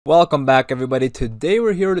Welcome back, everybody. Today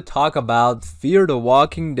we're here to talk about Fear the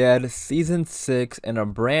Walking Dead Season 6 and a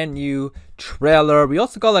brand new trailer. We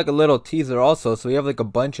also got like a little teaser also, so we have like a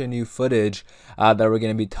bunch of new footage that we're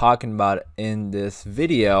going to be talking about in this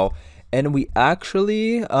video. And we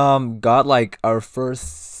actually got like our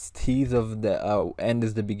first tease of the end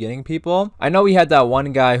is the beginning, people. I know we had that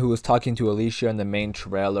one guy who was talking to Alicia in the main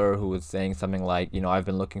trailer who was saying something like, you know, I've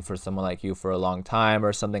been looking for someone like you for a long time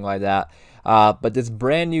or something like that. But this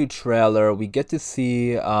brand new trailer, we get to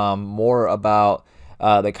see more about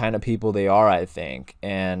the kind of people they are, I think,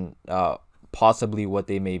 and possibly what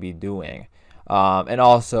they may be doing. And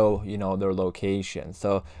also, you know, their location.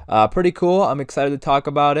 So pretty cool. I'm excited to talk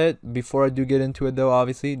about it. Before I do get into it, though,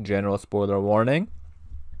 obviously, general spoiler warning,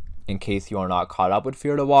 in case you are not caught up with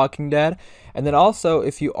Fear the Walking Dead. And then also,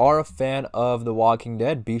 if you are a fan of The Walking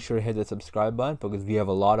Dead, be sure to hit the subscribe button because we have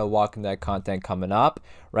a lot of Walking Dead content coming up.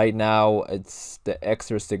 Right now, it's the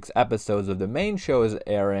extra 6 episodes of the main show is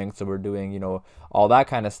airing, so we're doing, you know, all that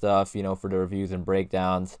kind of stuff, you know, for the reviews and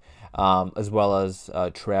breakdowns, as well as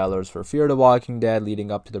trailers for Fear the Walking Dead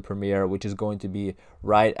leading up to the premiere, which is going to be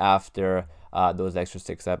right after those extra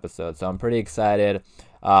 6 episodes. So I'm pretty excited.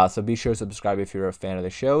 So be sure to subscribe if you're a fan of the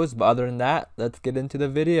shows. But other than that, let's get into the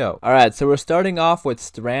video. Alright, so we're starting off with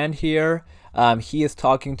Strand here. He is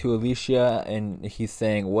talking to Alicia and he's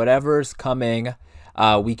saying, whatever's coming,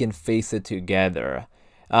 we can face it together.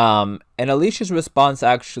 And Alicia's response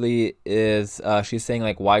actually is she's saying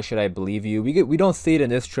like, why should I believe you? We don't see it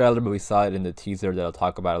in this trailer, but we saw it in the teaser that I'll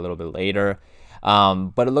talk about a little bit later.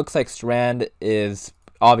 But it looks like Strand is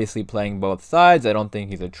obviously playing both sides. I don't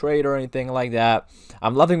think he's a traitor or anything like that.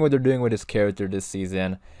 I'm loving what they're doing with his character this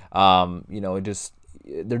season. You know,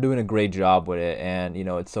 they're doing a great job with it, and you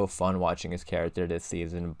know, it's so fun watching his character this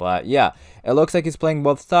season. But yeah, it looks like he's playing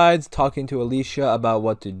both sides, talking to Alicia about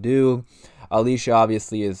what to do. Alicia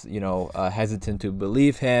obviously is, you know, hesitant to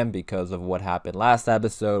believe him because of what happened last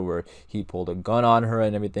episode where he pulled a gun on her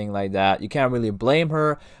and everything like that. You can't really blame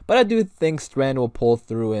her, but I do think Strand will pull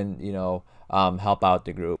through and, you know, help out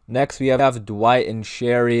the group. Next, we have Dwight and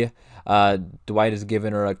Sherry. Dwight is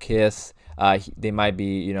giving her a kiss. They might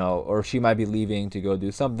be, you know, or she might be leaving to go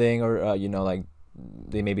do something, or you know, like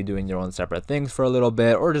they may be doing their own separate things for a little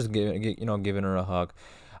bit, or just giving her a hug.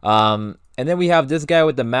 And then we have this guy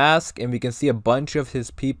with the mask, and we can see a bunch of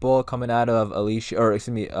his people coming out of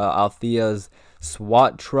Althea's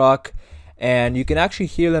SWAT truck. And you can actually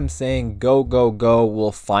hear them saying, go, go, go,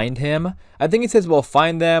 we'll find him. I think he says we'll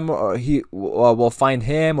find them, or we'll find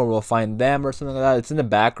him, or we'll find them, or something like that. It's in the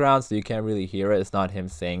background, so you can't really hear it. It's not him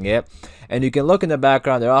saying it. And you can look in the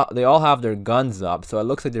background, they all have their guns up, so it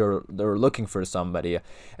looks like they're looking for somebody.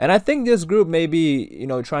 And I think this group may be, you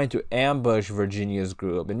know, trying to ambush Virginia's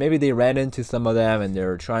group. And maybe they ran into some of them, and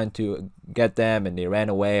they're trying to get them, and they ran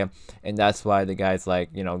away. And that's why the guy's like,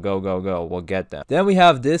 you know, go, go, go, we'll get them. Then we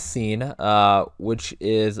have this scene, which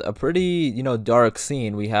is a pretty, you know, dark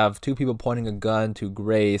scene. We have two people pointing a gun to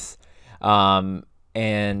Grace, and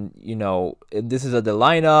you know, this is at the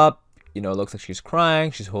lineup. You know, it looks like she's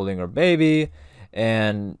crying, she's holding her baby,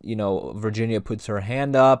 and you know, Virginia puts her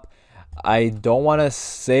hand up. I don't want to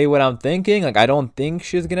say what I'm thinking. Like, I don't think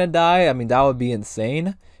she's gonna die. I mean, that would be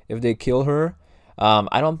insane if they kill her.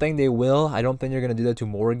 I don't think they will. I don't think they're gonna do that to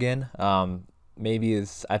Morgan. Maybe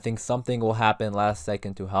I think something will happen last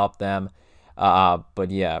second to help them.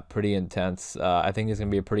 But yeah, pretty intense. I think it's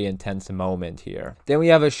gonna be a pretty intense moment here. Then we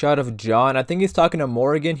have a shot of John. I think he's talking to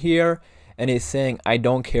Morgan here, and he's saying, I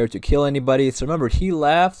don't care to kill anybody. So remember, he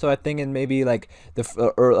left, so I think in maybe like the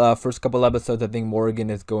first couple episodes, I think Morgan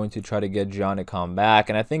is going to try to get John to come back,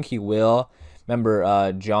 and I think he will.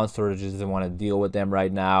 Remember, John sort of just doesn't want to deal with them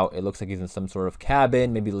right now. It looks like he's in some sort of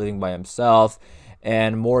cabin, maybe living by himself.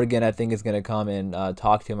 And Morgan, I think, is going to come and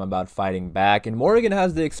talk to him about fighting back. And Morgan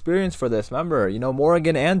has the experience for this. Remember, you know,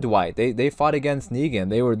 Morgan and Dwight, they fought against Negan.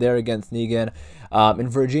 They were there against Negan. And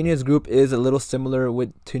Virginia's group is a little similar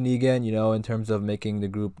to Negan, you know, in terms of making the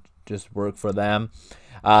group just work for them.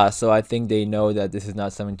 So I think they know that this is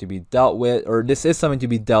not something to be dealt with, or this is something to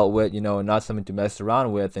be dealt with, you know, not something to mess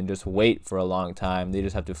around with and just wait for a long time. They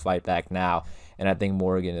just have to fight back now. And I think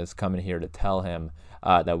Morgan is coming here to tell him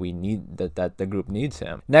that we need that the group needs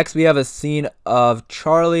him. Next, we have a scene of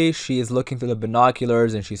Charlie. She is looking through the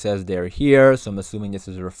binoculars and she says they're here. So I'm assuming this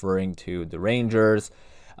is referring to the Rangers.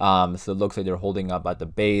 So it looks like they're holding up at the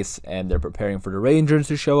base and they're preparing for the Rangers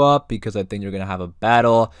to show up because I think they're gonna have a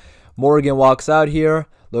battle. Morgan walks out here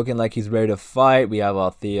looking like he's ready to fight. We have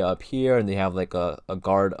Althea up here, and they have like a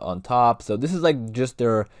guard on top. So this is like just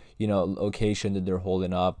their, you know, location that they're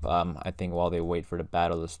holding up, I think, while they wait for the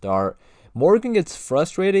battle to start. Morgan gets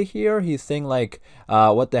frustrated here. He's saying like,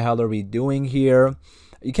 what the hell are we doing here?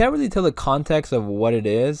 You can't really tell the context of what it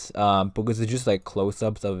is, because it's just like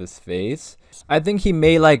close-ups of his face. I think he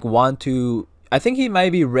may like want to, I think he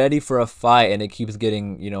might be ready for a fight and it keeps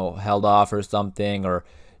getting, you know, held off or something, or,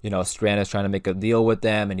 you know, Strand is trying to make a deal with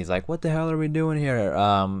them and he's like, what the hell are we doing here?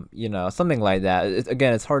 You know, something like that.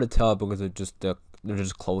 Again, it's hard to tell because it just, they're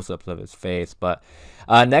just close-ups of his face. But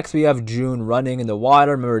next we have June running in the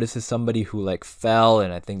water. Remember, this is somebody who like fell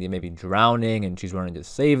and I think they may be drowning and she's running to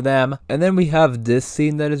save them. And then we have this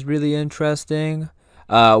scene that is really interesting.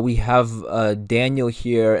 We have Daniel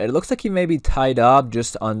here. It looks like he may be tied up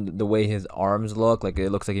just on the way his arms look. Like it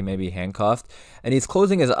looks like he may be handcuffed. And he's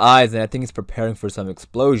closing his eyes and I think he's preparing for some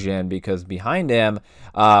explosion because behind him,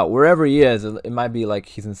 wherever he is, it might be like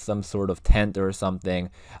he's in some sort of tent or something.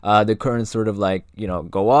 The curtains sort of like, you know,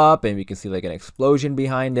 go up and we can see like an explosion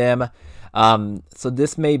behind him. So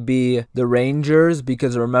this may be the Rangers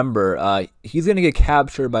because remember, he's gonna get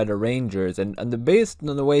captured by the Rangers, and based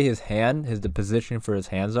on the way the position for his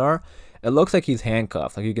hands are, it looks like he's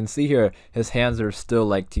handcuffed. Like you can see here, his hands are still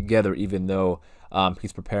like together even though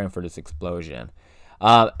he's preparing for this explosion.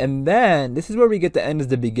 And then this is where we get the end is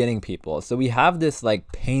the beginning, people. So we have this like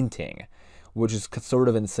painting, which is sort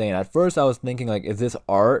of insane. At first I was thinking like, is this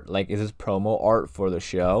art? Like, is this promo art for the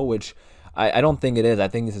show? Which I don't think it is. I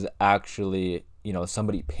think this is actually, you know,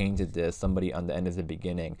 somebody painted this. Somebody on the end is the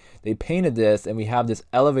beginning. They painted this, and we have this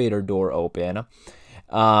elevator door open.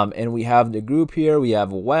 And we have the group here. We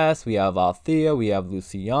have Wes, we have Althea, we have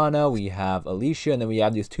Luciana, we have Alicia, and then we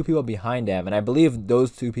have these two people behind them. And I believe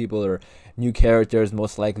those two people are new characters,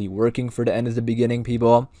 most likely working for the end is the beginning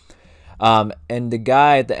people. And the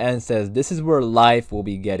guy at the end says, this is where life will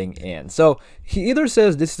be getting in. So he either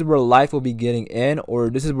says this is where life will be getting in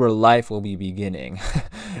or this is where life will be beginning.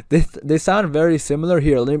 They sound very similar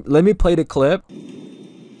here. Let me play the clip.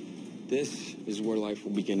 This is where life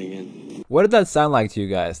will be getting in. What did that sound like to you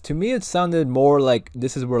guys? To me, it sounded more like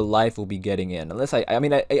this is where life will be getting in. Unless I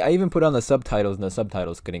mean, I even put on the subtitles and the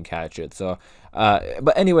subtitles couldn't catch it. So,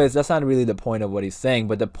 but anyways, that's not really the point of what he's saying.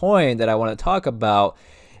 But the point that I want to talk about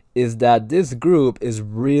is that this group is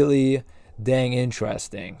really dang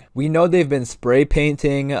interesting. We know they've been spray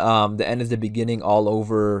painting the end is the beginning all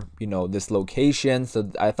over, you know, this location.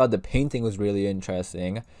 So I thought the painting was really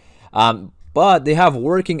interesting. But they have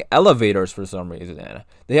working elevators for some reason.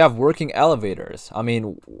 They have working elevators. I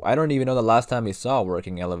mean, I don't even know the last time we saw a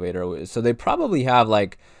working elevator. So they probably have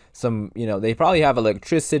like some, you know, they probably have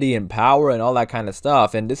electricity and power and all that kind of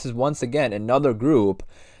stuff. And this is once again another group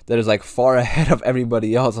that is like far ahead of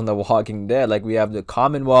everybody else on The Walking Dead. Like we have the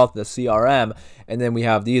Commonwealth, the CRM, and then we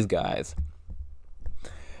have these guys.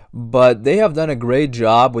 But they have done a great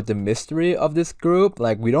job with the mystery of this group.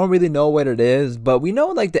 Like we don't really know what it is, but we know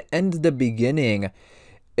like the end, the beginning.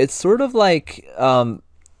 It's sort of like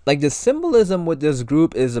the symbolism with this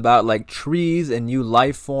group is about like trees and new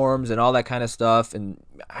life forms and all that kind of stuff. And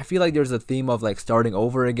I feel like there's a theme of like starting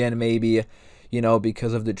over again, maybe, you know,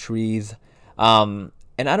 because of the trees.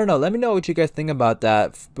 And I don't know, let me know what you guys think about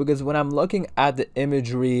that, because when I'm looking at the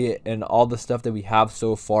imagery and all the stuff that we have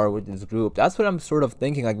so far with this group, that's what I'm sort of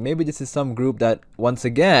thinking, like maybe this is some group that once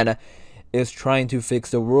again is trying to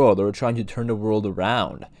fix the world or trying to turn the world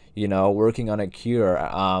around, you know, working on a cure.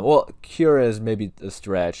 Well, cure is maybe a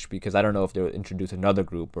stretch because I don't know if they'll introduce another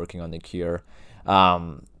group working on the cure.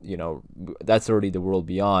 You know, that's already the world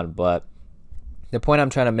beyond, but the point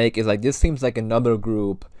I'm trying to make is like this seems like another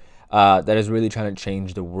group that is really trying to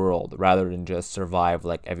change the world rather than just survive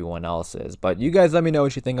like everyone else is. But you guys let me know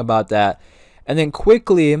what you think about that. And then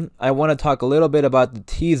quickly, I want to talk a little bit about the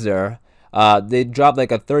teaser. They dropped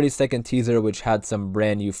like a 30-second teaser which had some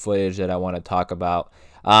brand new footage that I want to talk about.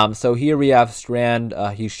 So here we have Strand.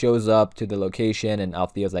 He shows up to the location and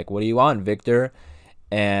Althea's like, what do you want, Victor?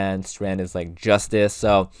 And Strand is like, justice.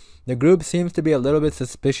 So the group seems to be a little bit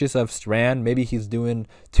suspicious of Strand. Maybe he's doing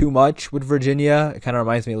too much with Virginia. It kind of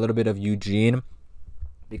reminds me a little bit of Eugene,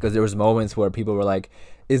 because there was moments where people were like,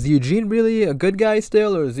 is Eugene really a good guy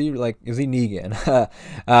still, or is he Negan?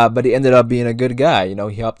 But he ended up being a good guy. You know,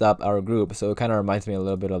 he helped out our group. So it kind of reminds me a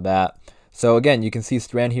little bit of that. So again, you can see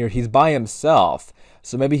Strand here. He's by himself.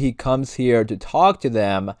 So maybe he comes here to talk to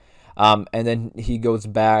them. And then he goes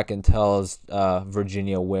back and tells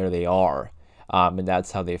Virginia where they are. And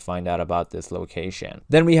that's how they find out about this location.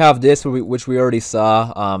 Then we have this, which we already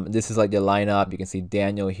saw. This is like the lineup. You can see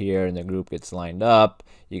Daniel here, and the group gets lined up.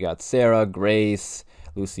 You got Sarah, Grace,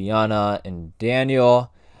 Luciana, and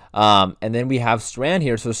Daniel. And then we have Strand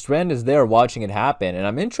here. So Strand is there watching it happen. And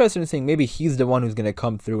I'm interested in seeing maybe he's the one who's going to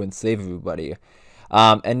come through and save everybody.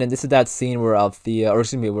 And then this is that scene where Althea, or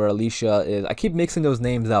excuse me, where Alicia is. I keep mixing those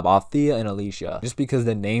names up, Althea and Alicia, just because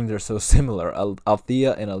the names are so similar,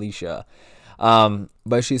 Althea and Alicia.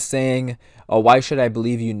 But she's saying, "Oh, why should I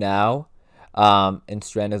believe you now?" And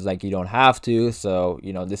Strand is like, "You don't have to." So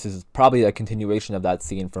this is probably a continuation of that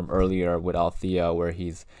scene from earlier with Althea, where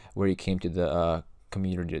he came to the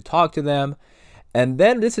community to talk to them. And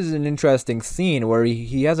then this is an interesting scene where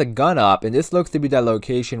he has a gun up, and this looks to be that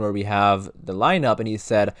location where we have the lineup, and he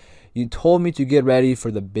said, "You told me to get ready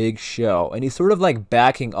for the big show." And he's sort of like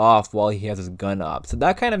backing off while he has his gun up. So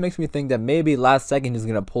that kind of makes me think that maybe last second he's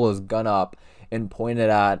going to pull his gun up and point it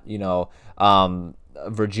at,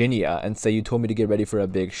 Virginia and say, "You told me to get ready for a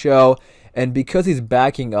big show." And because he's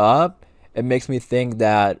backing up, it makes me think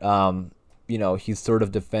that, he's sort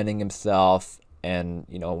of defending himself and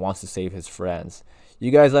wants to save his friends. You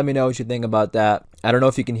guys let me know what you think about that. I don't know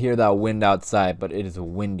if you can hear that wind outside, but it is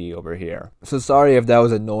windy over here, so sorry if that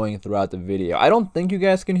was annoying throughout the video. I don't think you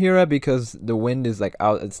guys can hear it because the wind is like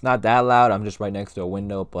out. It's not that loud. I'm just right next to a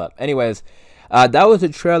window. But anyways, that was the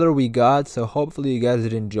trailer we got, so hopefully you guys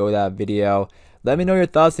did enjoy that video. Let me know your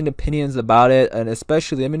thoughts and opinions about it, and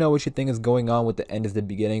especially let me know what you think is going on with the End is the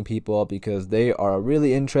Beginning people, because they are a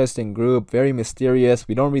really interesting group, very mysterious.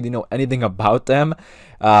 We don't really know anything about them,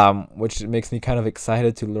 which makes me kind of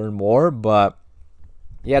excited to learn more. But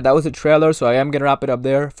yeah, that was a trailer, so I am gonna wrap it up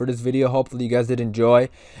there for this video. Hopefully you guys did enjoy.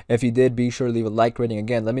 If you did, be sure to leave a like rating.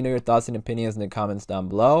 Again, let me know your thoughts and opinions in the comments down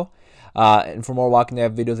below. And for more Walking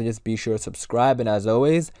Dead videos, just be sure to subscribe. And as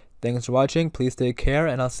always, thanks for watching. Please take care,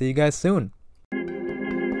 and I'll see you guys soon.